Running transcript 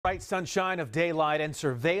Bright sunshine of daylight and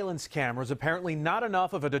surveillance cameras apparently not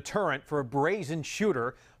enough of a deterrent for a brazen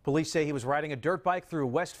shooter. Police say he was riding a dirt bike through a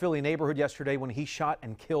West Philly neighborhood yesterday when he shot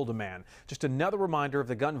and killed a man. Just another reminder of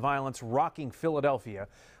the gun violence rocking Philadelphia.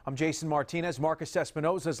 I'm Jason Martinez. Marcus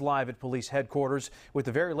Espinoza is live at police headquarters with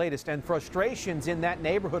the very latest, and frustrations in that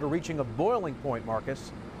neighborhood are reaching a boiling point,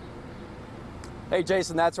 Marcus. Hey,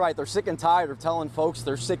 Jason, that's right. They're sick and tired of telling folks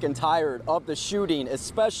they're sick and tired of the shooting,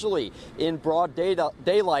 especially in broad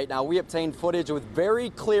daylight. Now, we obtained footage with very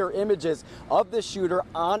clear images of the shooter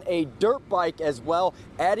on a dirt bike as well,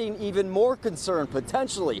 adding even more concern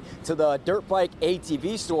potentially to the dirt bike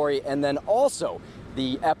ATV story, and then also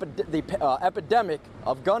the epidemic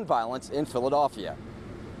of gun violence in Philadelphia.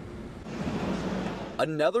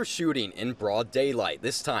 Another shooting in broad daylight,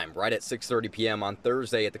 this time right at 6:30 p.m. on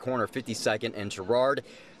Thursday at the corner of 52nd and Girard,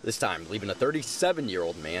 this time leaving a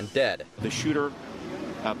 37-year-old man dead. The shooter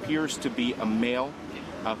appears to be a male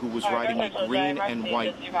who was riding a green and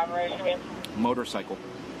white motorcycle,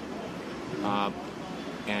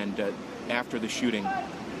 and after the shooting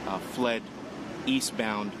fled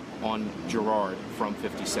eastbound on Girard from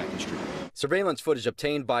 52nd Street. Surveillance footage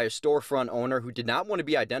obtained by a storefront owner who did not want to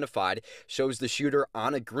be identified shows the shooter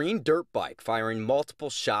on a green dirt bike firing multiple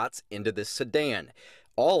shots into the sedan.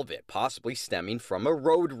 All of it possibly stemming from a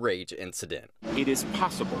road rage incident. It is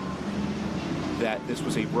possible that this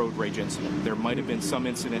was a road rage incident. There might have been some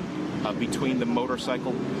incident between the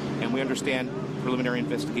motorcycle, and we understand preliminary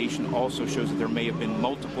investigation also shows that there may have been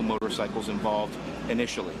multiple motorcycles involved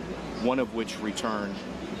initially, one of which returned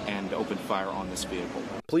and opened fire on this vehicle.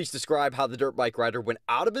 Police describe how the dirt bike rider went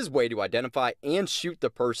out of his way to identify and shoot the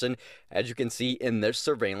person, as you can see in this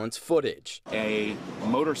surveillance footage. A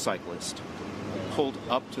motorcyclist pulled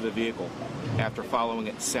up to the vehicle after following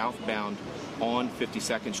it southbound on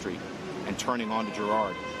 52nd Street and turning onto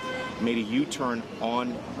Girard, made a U-turn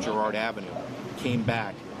on Girard Avenue, came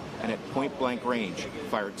back, and at point-blank range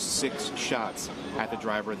fired 6 shots at the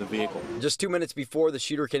driver of the vehicle. Just 2 minutes before, the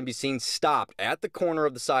shooter can be seen stopped at the corner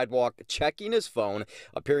of the sidewalk, checking his phone,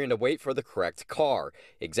 appearing to wait for the correct car.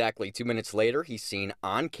 Exactly 2 minutes later, he's seen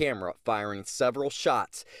on camera firing several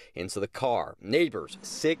shots into the car. Neighbors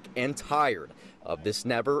sick and tired of this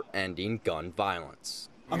never-ending gun violence.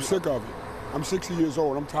 I'm sick of it. I'm 60 years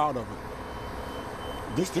old. I'm tired of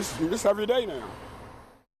it. This every day now.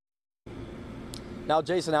 Now,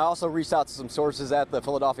 Jason, I also reached out to some sources at the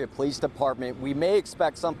Philadelphia Police Department. We may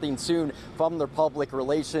expect something soon from their public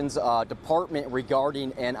relations department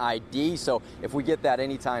regarding an ID. So if we get that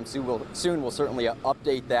anytime soon, we'll certainly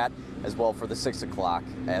update that as well for the 6 o'clock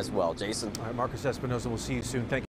as well. Jason. All right, Marcus Espinoza, we'll see you soon. Thank you.